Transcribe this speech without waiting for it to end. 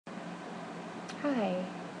Hi,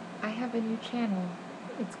 I have a new channel.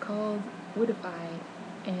 It's called Woodified,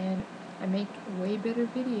 and I make way better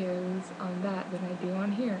videos on that than I do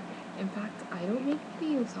on here. In fact, I don't make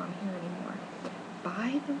videos on here anymore.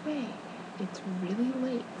 By the way, it's really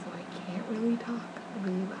late, so I can't really talk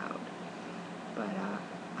really loud. But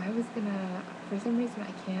I was gonna, for some reason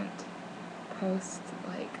I can't post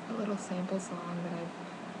like a little sample song that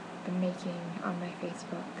I've been making on my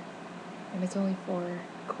Facebook. And it's only 4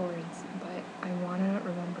 chords, but I want to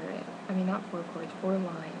remember it. I mean, not 4 chords, 4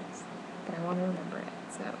 lines, but I want to remember it.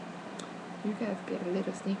 So you guys get a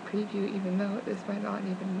little sneak preview, even though this might not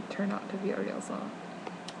even turn out to be a real song.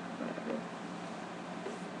 Whatever.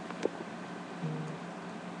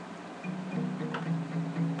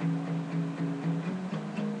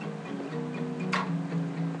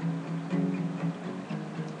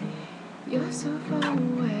 You're so far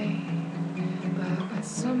away, but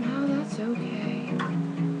somehow that's okay.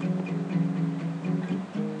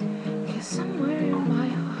 'Cause somewhere in my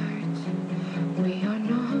heart, we are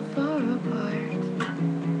not far apart.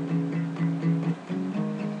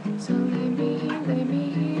 So let me hear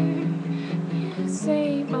you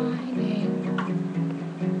say my name,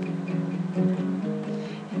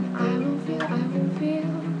 and I will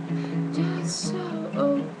feel just so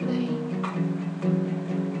lame.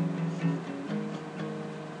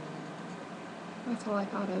 That's all I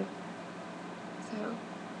thought of. So,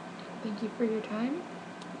 thank you for your time.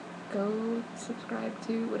 Go subscribe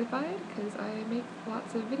to Woodified, because I make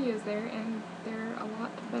lots of videos there, and they're a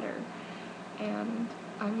lot better. And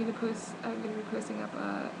I'm gonna be posting up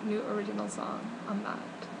a new original song on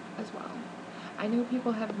that as well. I know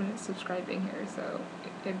people have been subscribing here, so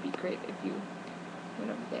it'd be great if you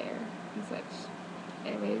went over there and such.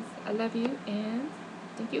 Anyways, I love you, and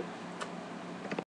thank you.